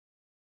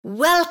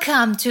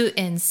Welcome to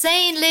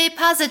Insanely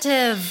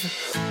Positive!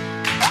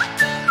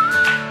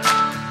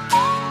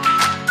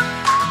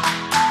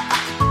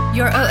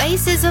 Your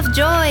oasis of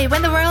joy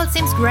when the world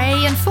seems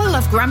grey and full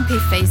of grumpy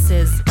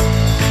faces.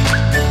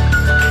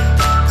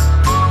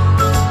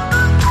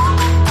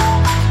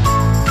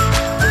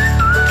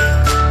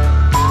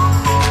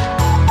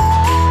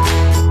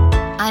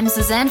 I'm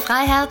Suzanne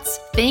Freiherz.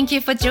 Thank you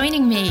for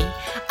joining me.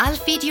 I'll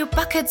feed you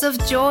buckets of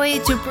joy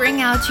to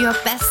bring out your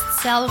best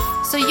self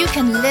so you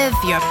can live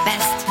your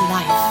best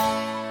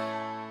life.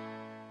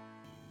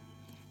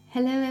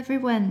 Hello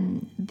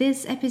everyone.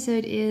 This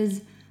episode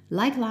is,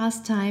 like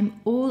last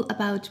time, all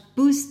about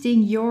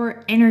boosting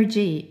your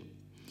energy.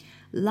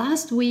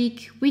 Last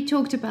week we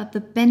talked about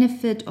the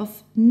benefit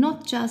of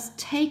not just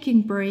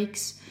taking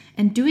breaks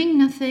and doing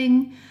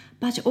nothing,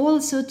 but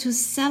also to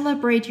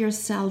celebrate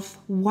yourself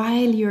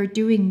while you're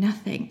doing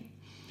nothing.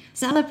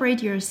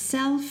 Celebrate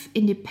yourself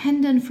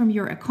independent from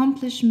your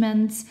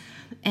accomplishments,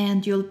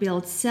 and you'll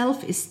build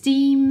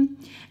self-esteem,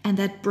 and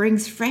that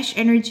brings fresh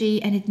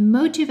energy and it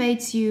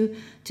motivates you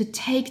to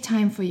take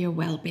time for your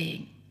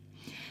well-being.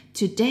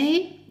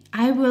 Today,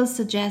 I will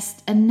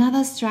suggest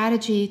another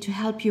strategy to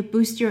help you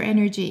boost your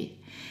energy.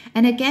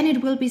 And again,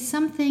 it will be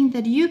something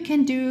that you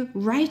can do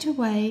right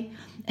away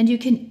and you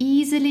can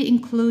easily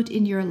include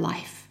in your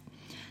life.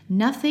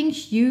 Nothing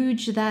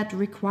huge that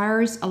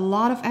requires a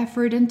lot of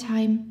effort and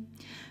time.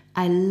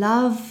 I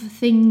love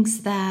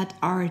things that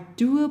are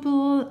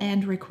doable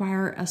and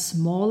require a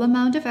small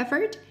amount of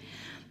effort,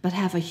 but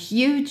have a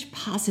huge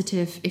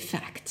positive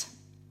effect.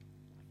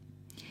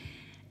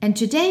 And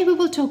today we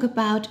will talk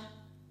about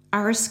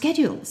our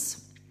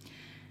schedules.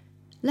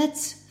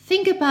 Let's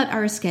think about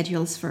our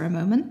schedules for a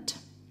moment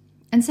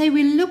and say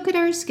we look at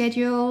our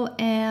schedule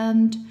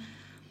and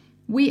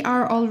we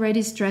are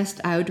already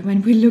stressed out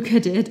when we look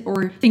at it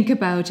or think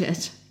about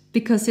it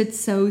because it's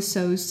so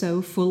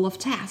full of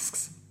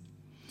tasks.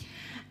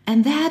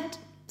 And that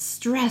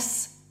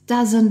stress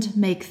doesn't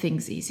make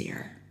things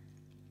easier.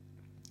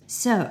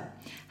 So,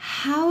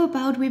 how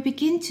about we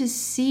begin to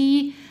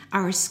see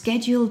our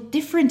schedule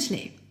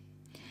differently?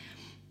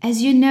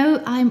 As you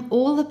know, I'm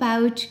all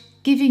about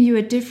giving you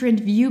a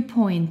different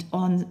viewpoint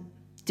on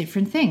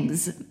different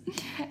things,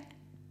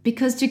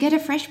 because to get a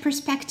fresh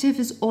perspective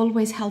is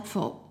always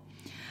helpful.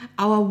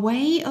 Our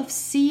way of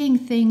seeing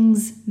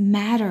things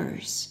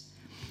matters.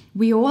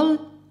 We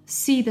all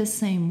see the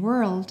same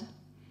world,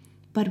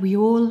 but we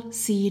all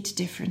see it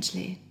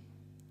differently.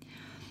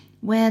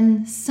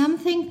 When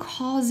something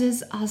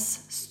causes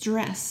us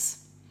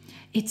stress,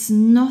 it's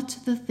not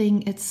the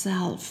thing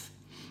itself.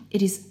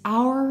 It is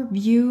our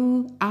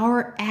view,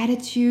 our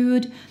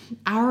attitude,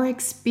 our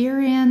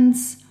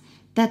experience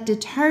that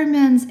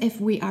determines if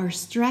we are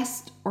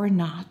stressed or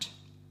not.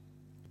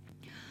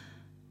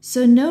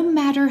 So no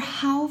matter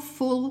how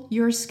full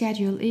your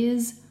schedule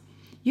is,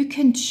 you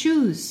can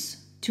choose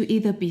to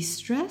either be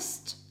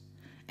stressed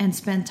and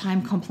spend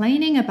time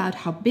complaining about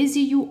how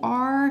busy you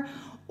are,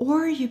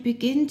 or you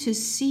begin to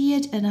see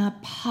it in a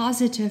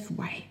positive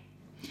way.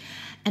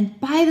 And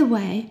by the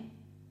way,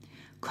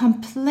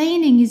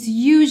 complaining is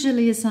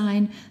usually a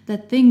sign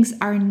that things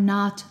are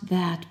not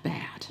that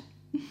bad.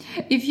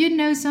 If you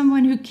know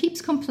someone who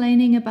keeps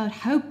complaining about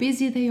how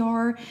busy they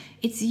are,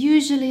 it's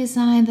usually a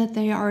sign that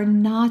they are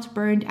not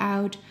burned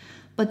out,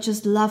 but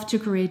just love to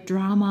create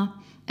drama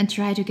and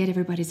try to get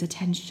everybody's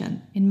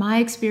attention. In my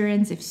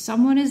experience, if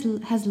someone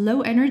has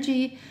low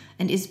energy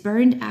and is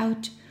burned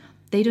out,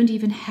 they don't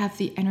even have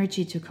the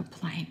energy to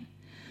complain.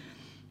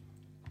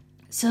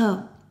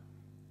 So,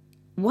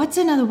 what's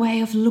another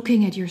way of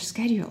looking at your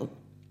schedule?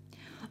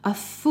 A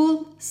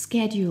full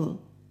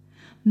schedule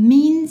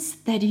means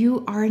that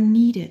you are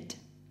needed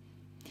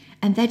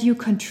and that you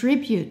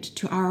contribute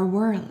to our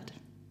world.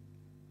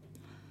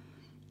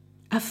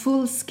 A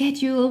full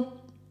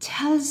schedule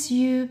tells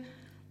you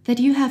that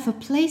you have a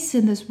place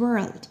in this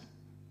world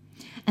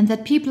and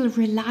that people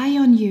rely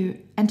on you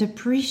and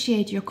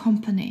appreciate your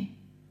company.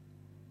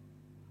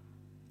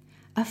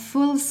 A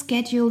full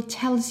schedule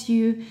tells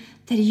you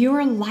that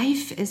your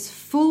life is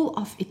full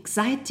of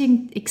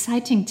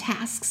exciting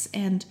tasks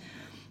and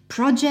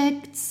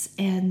projects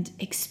and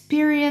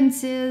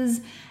experiences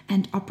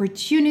and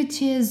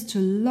opportunities to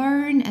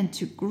learn and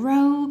to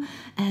grow,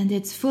 and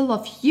it's full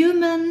of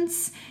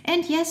humans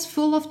and yes,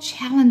 full of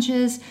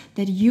challenges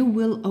that you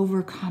will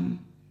overcome.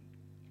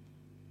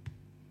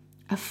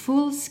 A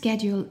full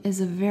schedule is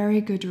a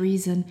very good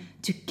reason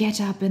to get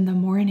up in the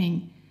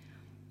morning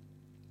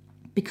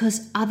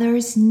because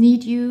others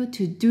need you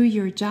to do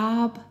your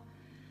job,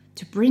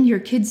 to bring your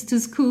kids to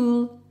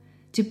school,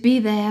 to be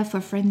there for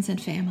friends and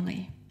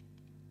family.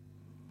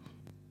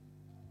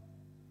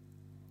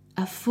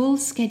 A full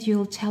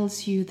schedule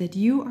tells you that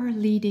you are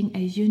leading a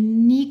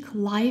unique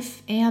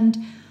life, and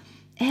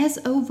as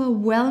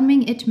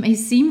overwhelming it may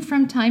seem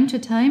from time to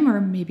time,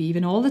 or maybe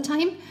even all the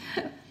time,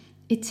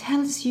 it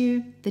tells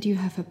you that you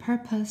have a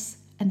purpose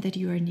and that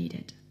you are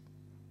needed.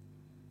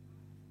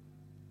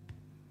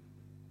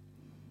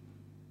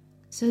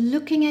 So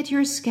looking at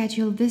your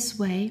schedule this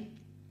way,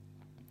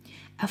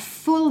 a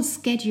full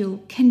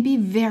schedule can be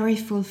very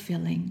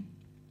fulfilling.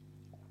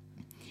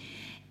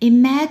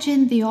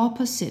 Imagine the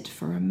opposite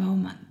for a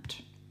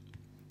moment.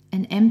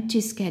 An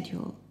empty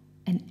schedule,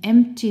 an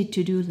empty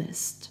to-do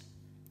list.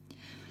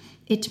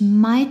 It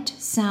might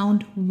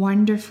sound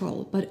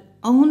wonderful, but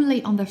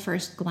only on the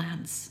first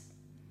glance.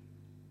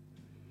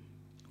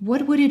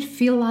 What would it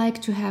feel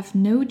like to have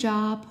no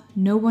job,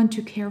 no one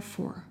to care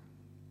for?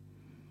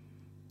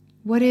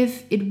 What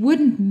if it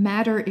wouldn't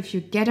matter if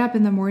you get up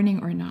in the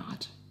morning or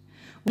not?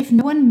 What if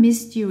no one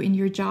missed you in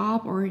your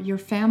job or your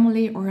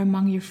family or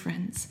among your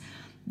friends?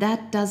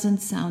 That doesn't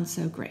sound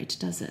so great,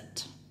 does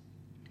it?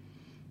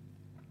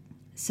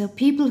 So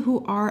people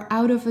who are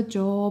out of a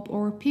job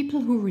or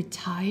people who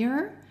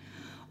retire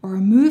or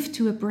move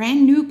to a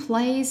brand new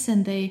place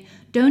and they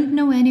don't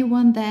know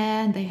anyone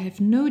there and they have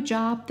no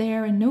job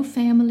there and no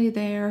family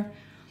there,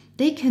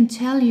 they can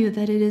tell you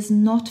that it is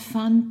not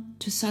fun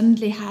to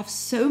suddenly have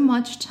so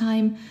much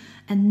time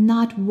and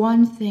not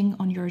one thing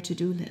on your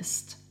to-do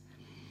list.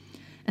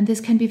 And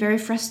this can be very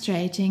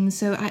frustrating.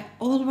 So I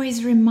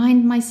always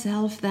remind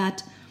myself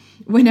that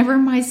whenever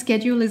my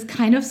schedule is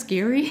kind of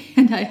scary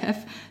and I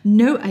have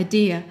no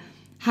idea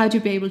how to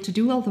be able to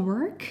do all the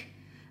work,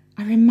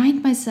 I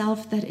remind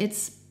myself that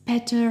it's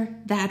better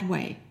that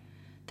way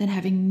than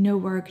having no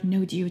work,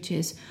 no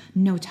duties,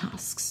 no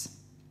tasks.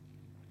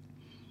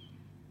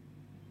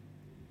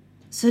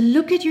 So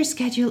look at your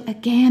schedule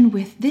again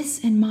with this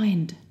in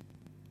mind.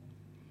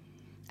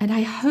 And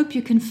I hope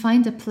you can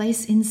find a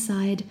place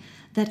inside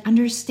that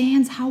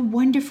understands how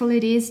wonderful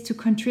it is to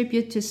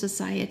contribute to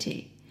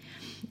society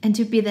and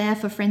to be there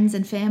for friends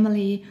and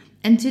family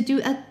and to do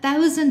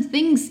 1,000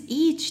 things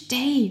each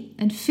day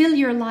and fill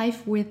your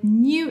life with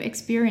new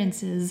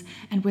experiences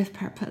and with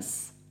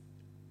purpose.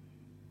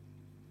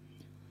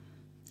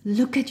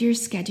 Look at your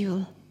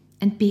schedule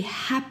and be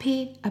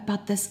happy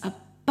about this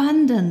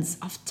abundance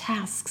of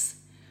tasks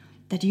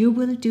that you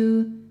will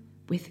do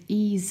with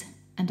ease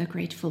and a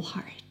grateful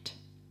heart.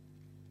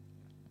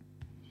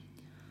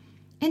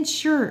 And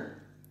sure,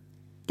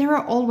 there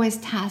are always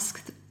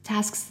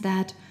tasks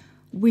that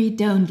we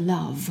don't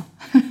love.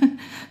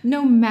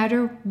 No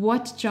matter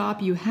what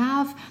job you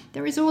have,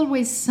 there is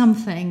always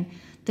something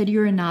that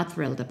you're not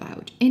thrilled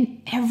about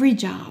in every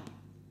job.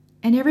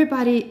 And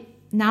everybody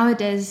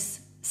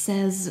nowadays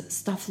says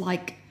stuff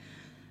like,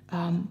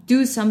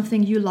 do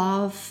something you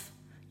love,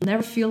 you'll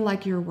never feel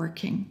like you're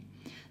working.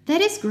 That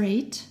is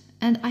great,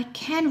 and I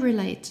can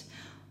relate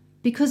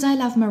because I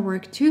love my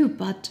work too,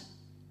 but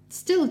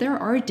still there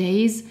are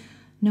days,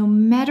 no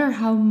matter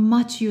how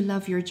much you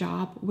love your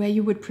job, where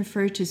you would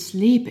prefer to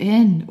sleep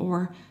in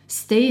or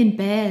stay in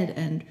bed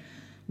and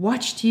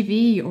watch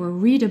TV or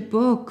read a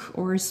book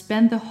or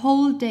spend the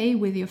whole day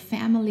with your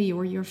family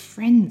or your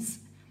friends.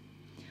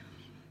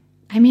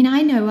 I mean,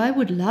 I know I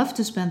would love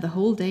to spend the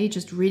whole day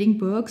just reading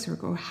books or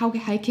go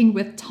hiking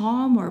with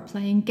Tom or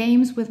playing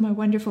games with my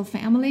wonderful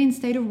family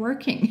instead of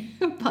working.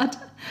 But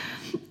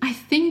I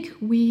think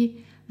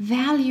we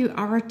value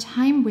our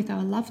time with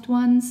our loved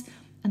ones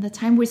and the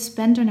time we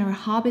spend on our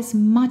hobbies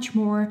much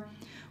more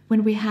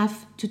when we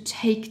have to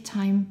take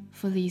time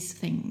for these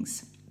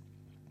things.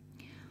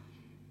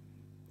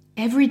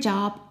 Every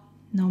job,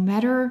 no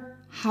matter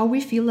how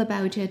we feel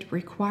about it,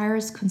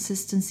 requires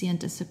consistency and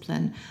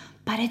discipline,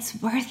 but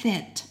it's worth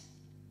it.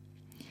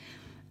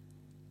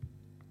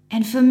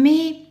 And for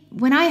me,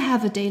 when I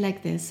have a day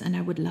like this, and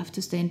I would love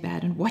to stay in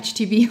bed and watch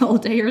TV all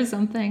day or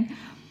something,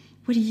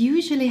 what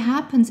usually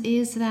happens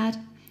is that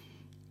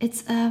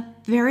it's a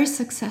very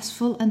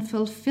successful and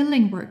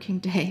fulfilling working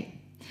day.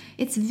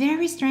 It's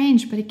very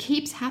strange, but it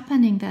keeps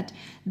happening that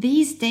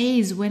these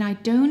days when I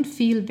don't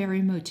feel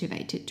very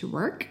motivated to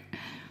work,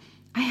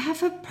 I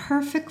have a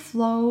perfect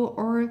flow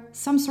or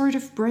some sort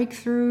of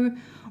breakthrough,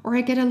 or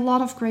I get a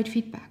lot of great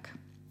feedback.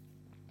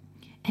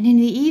 And in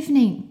the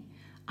evening,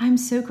 I'm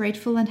so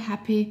grateful and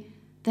happy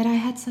that I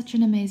had such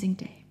an amazing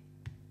day.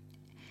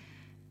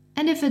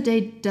 And if a day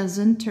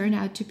doesn't turn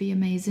out to be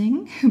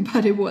amazing,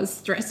 but it was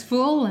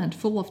stressful and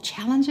full of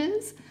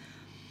challenges,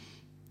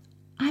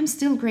 I'm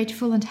still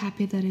grateful and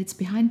happy that it's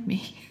behind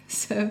me.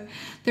 So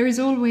there is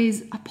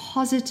always a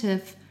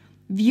positive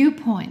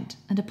viewpoint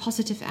and a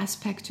positive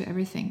aspect to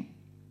everything.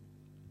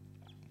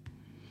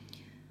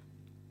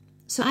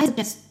 So I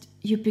suggest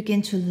you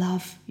begin to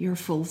love your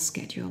full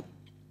schedule.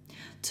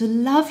 To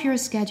love your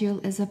schedule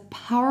is a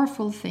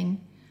powerful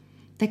thing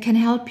that can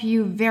help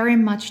you very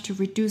much to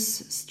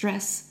reduce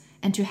stress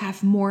and to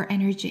have more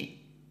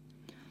energy.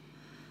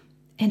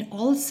 And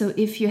also,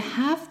 if you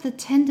have the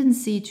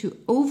tendency to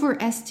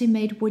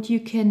overestimate what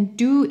you can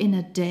do in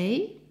a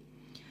day,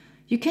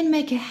 you can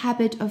make a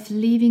habit of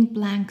leaving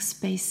blank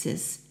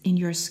spaces in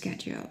your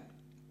schedule.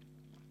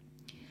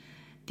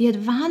 The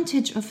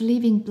advantage of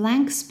leaving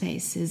blank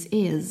spaces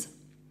is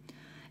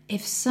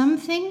if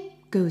something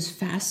goes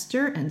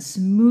faster and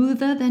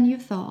smoother than you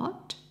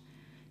thought,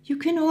 you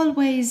can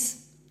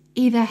always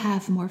either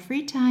have more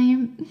free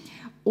time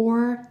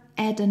or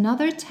add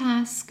another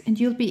task and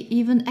you'll be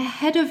even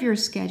ahead of your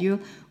schedule,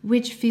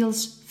 which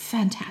feels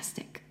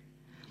fantastic.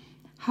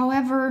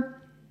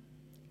 However,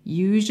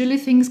 Usually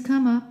things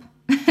come up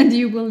and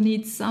you will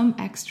need some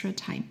extra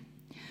time.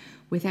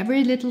 With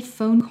every little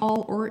phone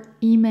call or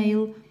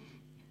email,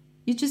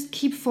 you just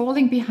keep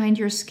falling behind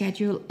your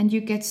schedule and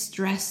you get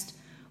stressed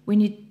when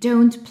you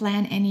don't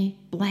plan any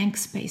blank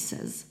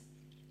spaces.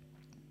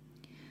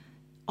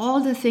 All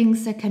the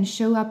things that can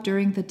show up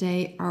during the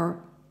day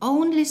are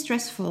only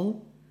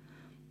stressful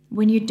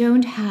when you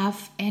don't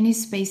have any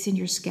space in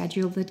your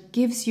schedule that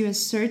gives you a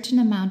certain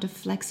amount of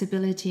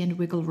flexibility and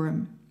wiggle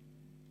room.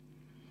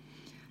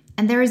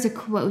 And there is a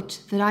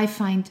quote that I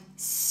find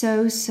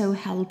so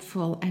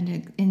helpful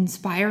and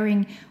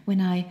inspiring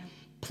when I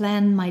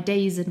plan my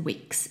days and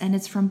weeks, and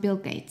it's from Bill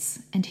Gates.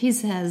 And he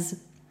says,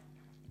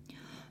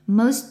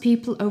 "Most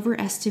people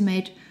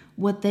overestimate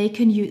what they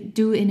can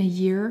do in a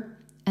year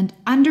and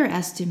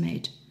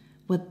underestimate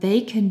what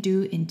they can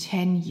do in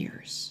 10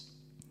 years.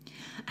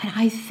 And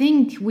I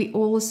think we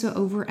also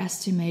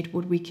overestimate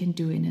what we can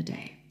do in a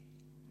day.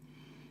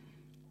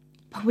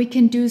 But we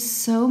can do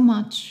so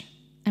much,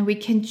 and we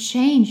can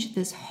change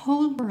this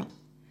whole world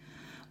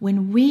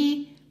when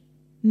we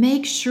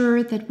make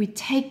sure that we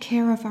take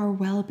care of our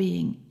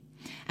well-being,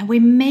 and we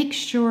make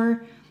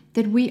sure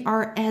that we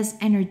are as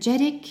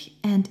energetic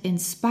and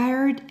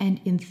inspired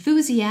and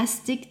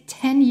enthusiastic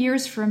 10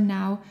 years from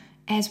now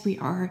as we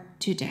are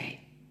today."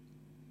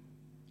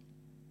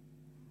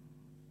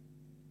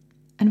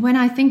 And when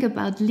I think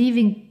about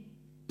leaving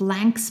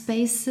blank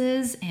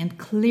spaces and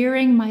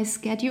clearing my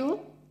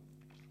schedule,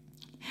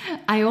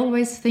 I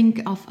always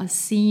think of a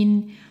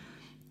scene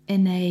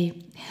in a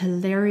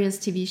hilarious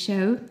TV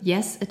show.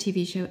 Yes, a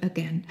TV show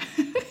again.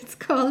 It's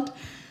called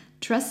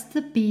Trust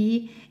the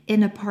Bee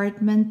in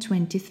Apartment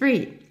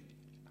 23,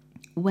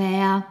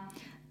 where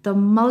the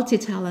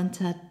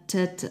multi-talented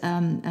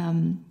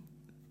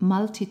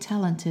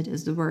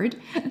is the word,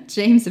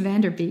 James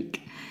Van Der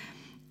Beek.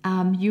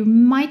 You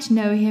might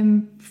know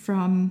him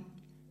from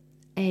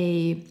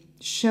a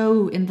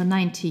show in the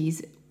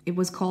 90s. It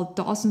was called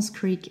Dawson's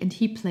Creek, and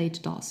he played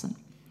Dawson.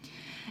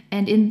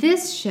 And in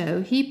this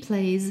show, he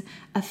plays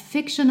a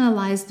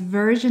fictionalized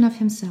version of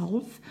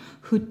himself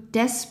who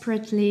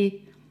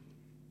desperately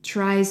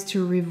tries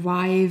to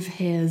revive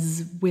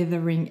his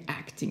withering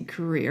acting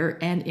career.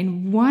 And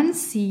in one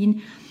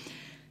scene,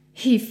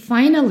 he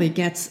finally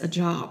gets a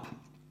job.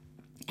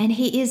 And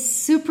he is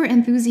super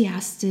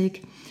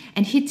enthusiastic.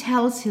 And he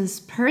tells his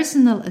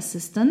personal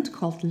assistant,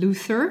 called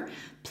Luther,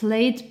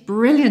 played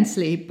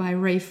brilliantly by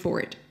Ray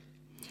Ford.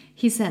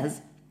 He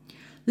says,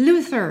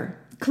 "Luther,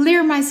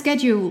 clear my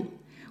schedule.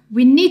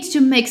 We need to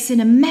make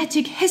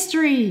cinematic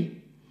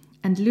history."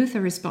 And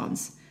Luther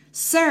responds,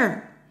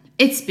 "Sir,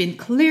 it's been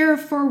clear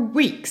for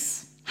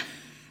weeks."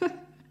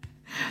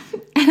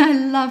 And I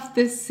love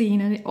this scene,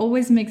 and it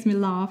always makes me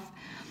laugh.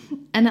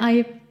 And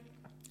I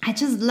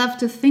just love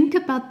to think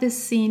about this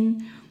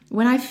scene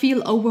when I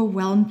feel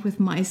overwhelmed with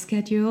my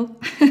schedule.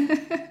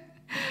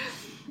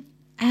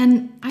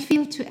 And I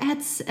feel to add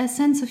a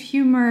sense of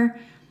humor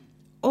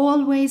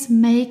always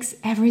makes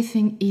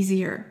everything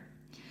easier.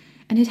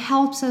 And it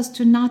helps us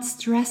to not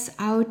stress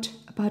out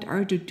about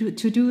our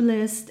to-do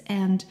list.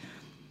 And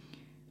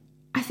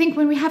I think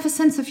when we have a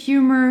sense of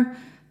humor,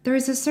 there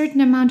is a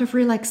certain amount of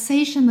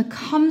relaxation that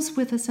comes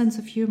with a sense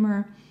of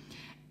humor.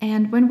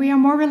 And when we are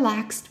more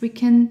relaxed, we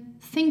can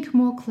think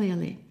more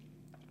clearly.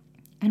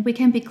 And we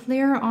can be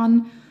clear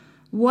on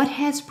what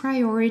has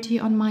priority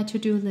on my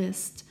to-do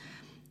list.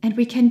 And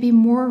we can be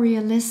more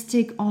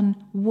realistic on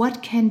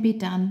what can be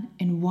done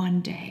in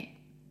one day.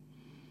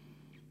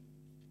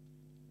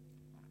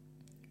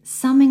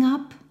 Summing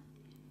up,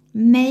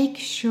 make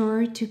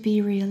sure to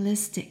be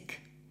realistic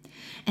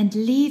and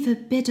leave a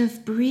bit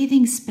of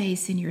breathing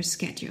space in your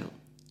schedule.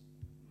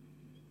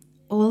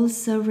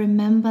 Also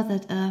remember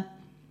that a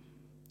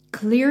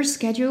clear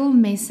schedule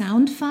may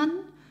sound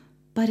fun,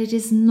 but it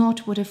is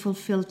not what a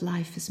fulfilled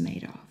life is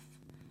made of.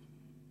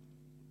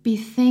 Be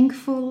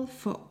thankful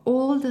for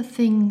all the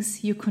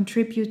things you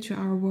contribute to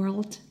our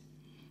world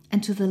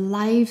and to the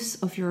lives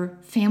of your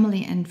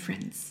family and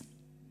friends.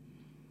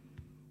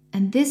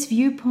 And this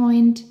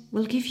viewpoint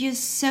will give you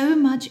so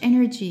much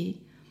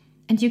energy,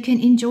 and you can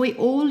enjoy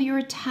all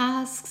your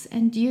tasks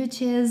and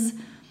duties,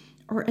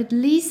 or at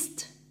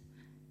least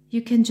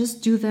you can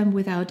just do them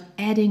without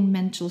adding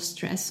mental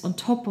stress on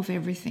top of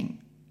everything.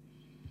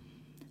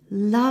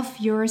 Love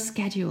your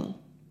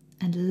schedule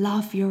and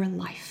love your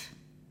life.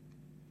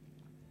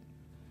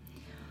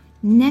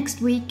 Next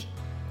week,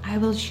 I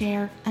will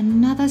share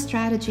another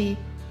strategy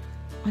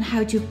on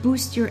how to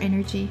boost your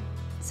energy.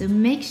 So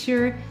make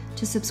sure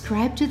to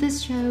subscribe to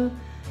this show,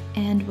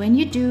 and when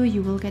you do,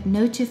 you will get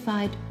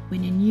notified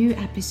when a new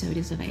episode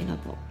is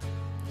available.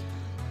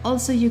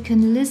 Also, you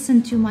can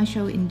listen to my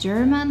show in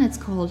German. It's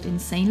called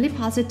Insanely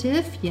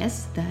Positive.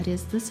 Yes, that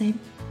is the same.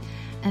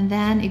 And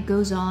then it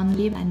goes on,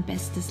 Lebe ein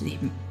bestes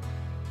Leben.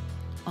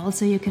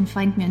 Also, you can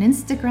find me on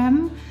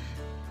Instagram.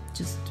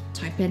 Just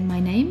type in my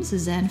name,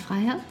 Suzanne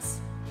Freiherz.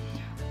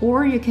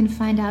 Or you can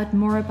find out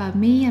more about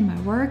me and my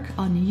work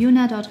on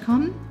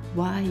yuna.com,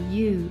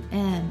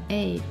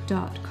 yuna.com.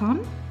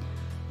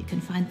 You can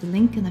find the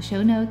link in the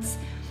show notes.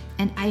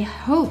 And I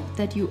hope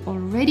that you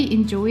already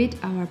enjoyed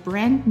our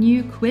brand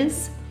new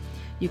quiz.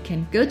 You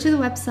can go to the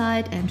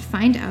website and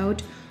find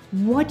out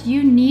what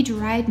you need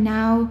right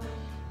now,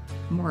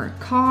 more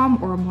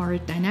calm or more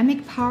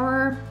dynamic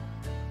power,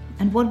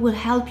 and what will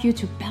help you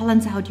to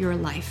balance out your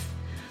life.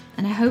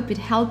 And I hope it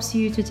helps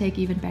you to take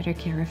even better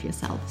care of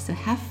yourself. So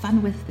have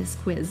fun with this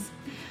quiz.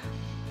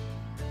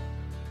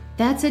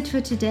 That's it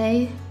for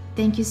today.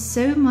 Thank you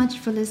so much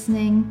for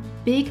listening.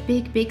 Big,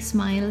 big, big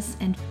smiles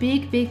and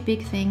big, big,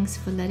 big thanks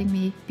for letting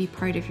me be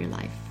part of your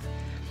life.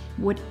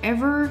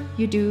 Whatever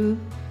you do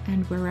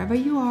and wherever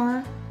you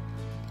are,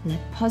 let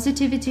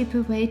positivity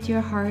pervade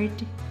your heart,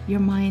 your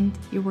mind,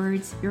 your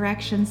words, your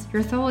actions,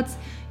 your thoughts,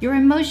 your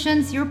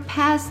emotions, your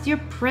past, your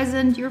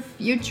present, your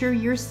future,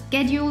 your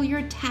schedule,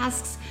 your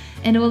tasks,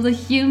 and all the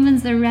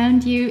humans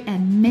around you,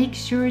 and make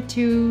sure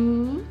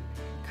to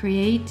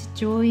create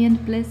joy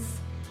and bliss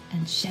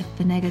and shed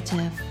the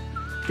negative.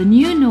 The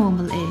new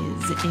normal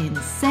is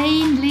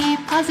insanely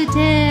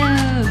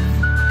positive.